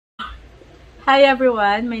Hi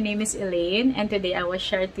everyone, my name is Elaine and today I will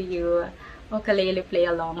share to you ukulele play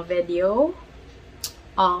along video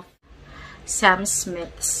of Sam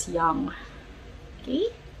Smith's Young. Okay,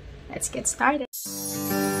 let's get started.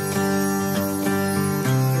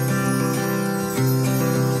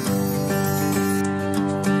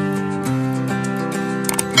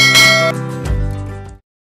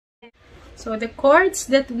 So the chords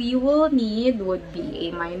that we will need would be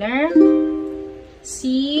A minor,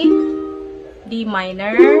 C, D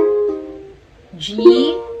minor, G,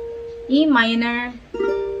 E minor,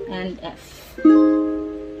 and F.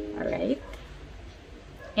 Alright.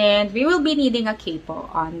 And we will be needing a capo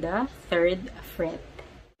on the 3rd fret.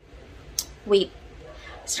 Wait.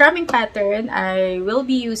 Strumming pattern, I will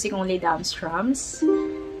be using only down strums.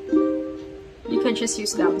 You can just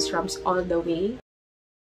use down strums all the way.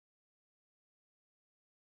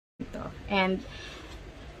 And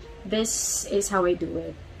this is how I do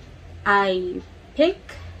it. I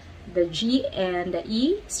pick the G and the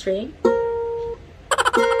E string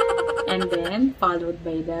and then followed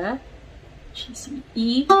by the G, C,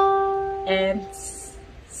 E and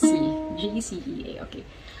C. G, C, E, A. Okay.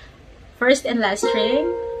 First and last string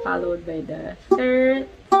followed by the third,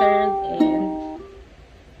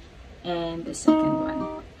 and the second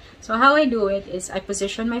one. So how I do it is I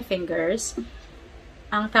position my fingers.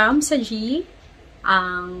 Ang thumb sa G,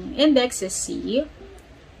 ang index sa C,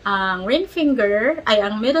 ang ring finger ay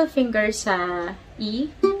ang middle finger sa E,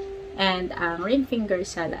 and ang ring finger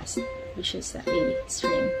sa last, which is the A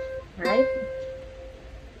string. Alright?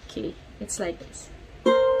 Okay, it's like this.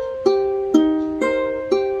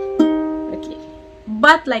 Okay.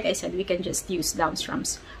 But like I said, we can just use down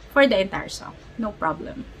strums for the entire song. No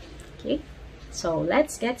problem. Okay? So,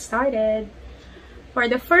 let's get started. For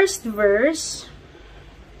the first verse,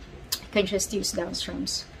 can just use down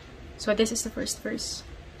strums. So this is the first verse.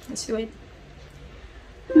 Let's do it.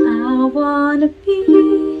 I wanna be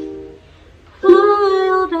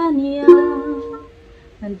wild and young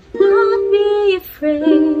and not be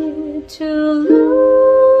afraid to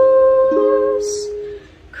lose.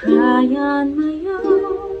 Cry on my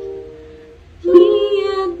own, me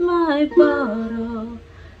and my bottle.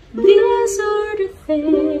 These are the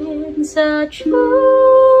things I choose.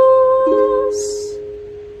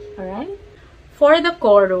 Alright? For the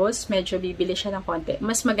chorus, medyo bibili siya ng konti.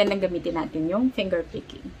 Mas magandang gamitin natin yung finger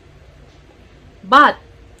picking. But,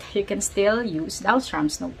 you can still use down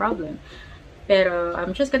strums, no problem. Pero,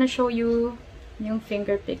 I'm just gonna show you yung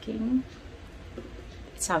finger picking.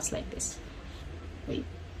 It sounds like this. Wait.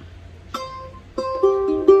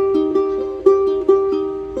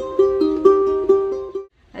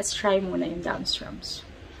 Let's try muna yung down strums.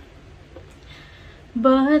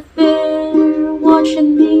 But they're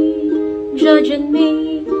watching me, judging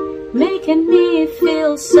me, making me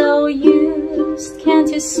feel so used. Can't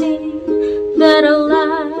you see that all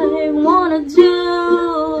I wanna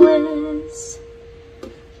do is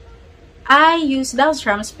I use down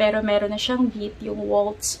strums pero meron na siyang beat, yung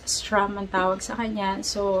waltz strum ang tawag sa kanya.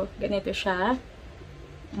 So, ganito siya.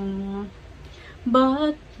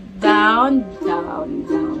 But down, down,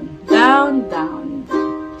 down, down, down,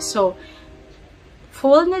 down. So,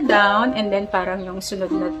 full na down, and then parang yung sunod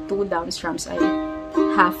na 2 down strums ay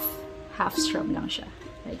half strum lang siya.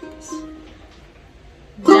 Like this.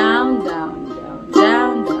 Down, down, down,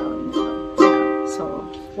 down, down, down, down. So,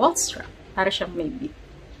 waltz strum. Para siyang may beat.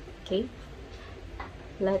 Okay?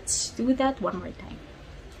 Let's do that one more time.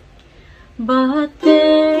 But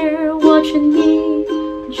they're watching me,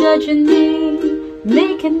 judging me,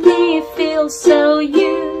 making me feel so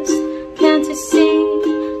used. Can't you see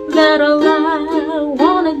that all I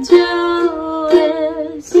wanna do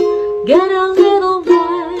is get a little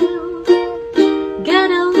wild,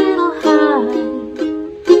 get a little high,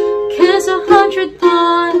 kiss 100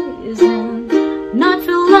 boys and not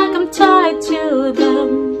feel like I'm tied to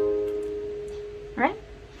them. Alright?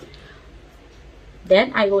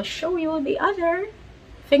 Then I will show you the other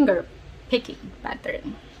finger picking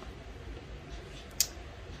pattern.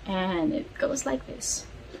 And it goes like this.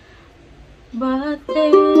 But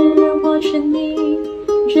they're watching me,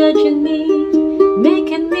 judging me,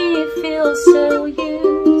 making me feel so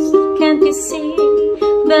used. Can't you see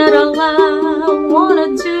that all I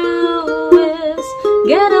wanna do is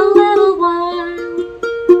get a little wild,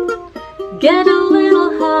 get a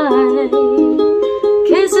little high,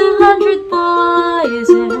 kiss 100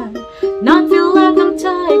 boys and not feel like I'm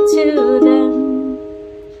tied to them.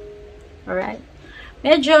 Alright.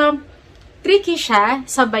 Medyo tricky siya,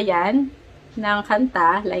 sabayan ng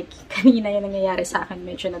kanta. Like, kanina yung nangyayari sa akin,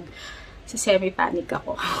 medyo semi-panic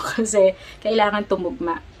ako. Kasi, kailangan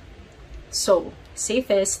tumugma. So,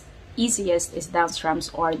 safest, easiest is down strums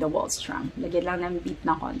or the waltz strum. Lagyan lang ng beat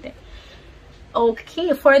na konti.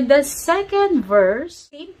 Okay, for the second verse,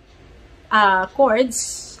 same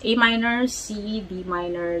chords, A minor, C, D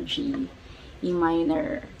minor, G, E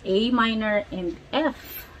minor, A minor, and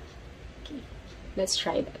F. Okay, let's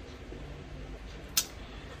try that.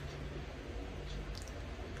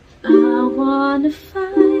 I wanna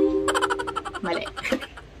find... Mali.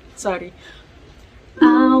 Sorry.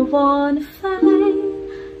 I wanna find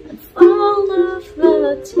and fall off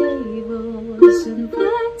the tables and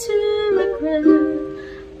back to regret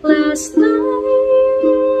last night.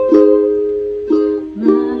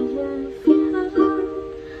 My every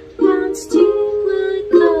heart runs deep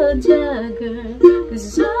like a dagger,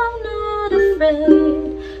 'cause I'm not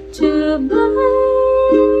afraid to bite.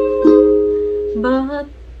 But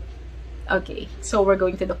okay, so we're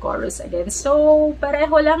going to the chorus again. So,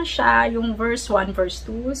 pareho lang siya. Yung verse 1, verse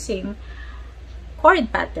 2, same chord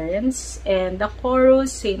patterns. And the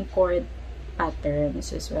chorus, same chord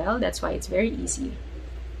patterns as well. That's why it's very easy.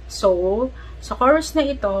 So, sa chorus na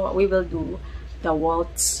ito, we will do the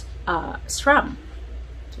waltz strum.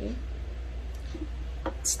 Okay.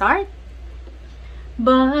 Start.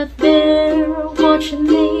 But they're watching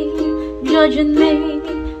me, judging me,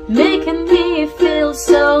 making me feel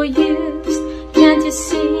so used. Can't you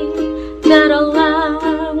see that all I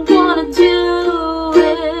wanna do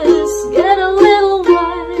is get a little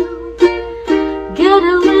wild, get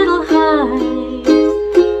a little high,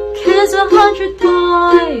 kiss 100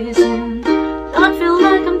 boys and not feel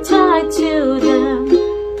like I'm tied to them.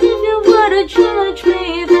 If you were to judge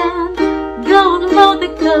me, then go and load the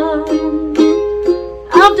gun.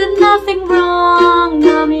 I've done nothing wrong,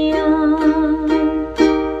 I'm young.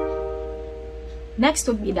 Next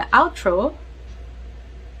would be the outro.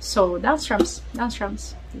 So down strums, down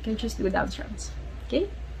strums. You can just do down strums. Okay,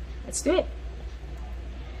 let's do it.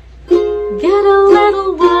 Get a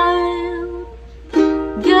little wild,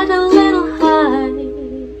 get a little high,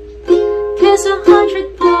 kiss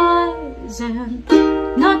 100 boys and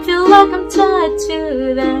not feel like I'm tied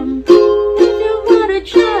to them. If you wanna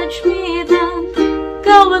judge me, then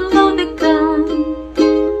go and load the gun.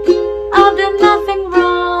 I've done nothing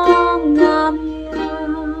wrong, I'm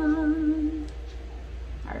young.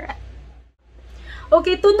 Alright.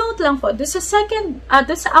 Okay, to note lang po, doon sa second,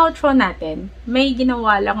 doon sa outro natin, may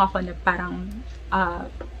ginawa lang ako na parang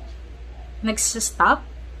nagsistop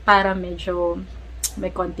para medyo may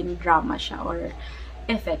konting drama siya or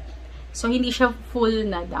effect. So, hindi siya full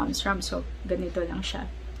na down strum. So, ganito lang siya.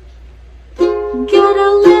 Get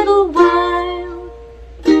a little wild,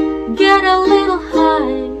 get a little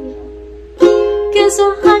high, kiss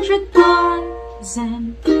 100 boys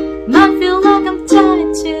and not feel like I'm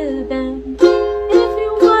tied to them. If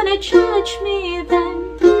you wanna judge me,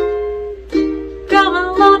 then go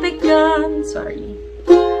and load the gun. Sorry,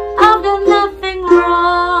 I've done nothing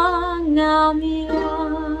wrong, I'm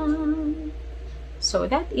young. So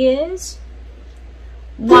that is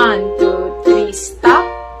 1, 2, 3, stop.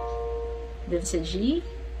 Then sa G,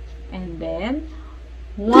 and then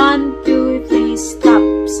 1, 2, 3, stop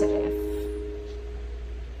sa F.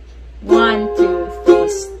 1, 2,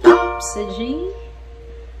 3, stop sa G.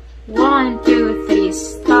 1, 2, 3,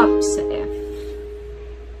 stop sa F.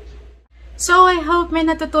 So, I hope may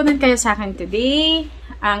natutunan kayo sa akin today.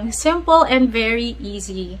 Ang simple and very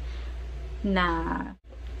easy na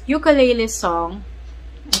ukulele song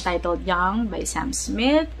entitled Young by Sam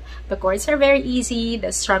Smith. The chords are very easy.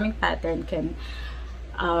 The strumming pattern can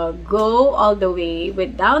go all the way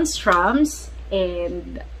with down strums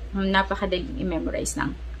and napakadaling i-memorize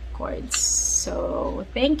ng chords. So,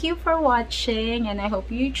 thank you for watching and I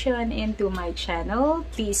hope you tune into my channel.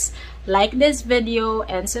 Please like this video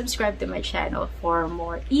and subscribe to my channel for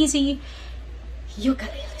more easy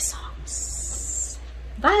ukulele songs.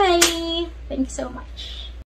 Bye! Thank you so much.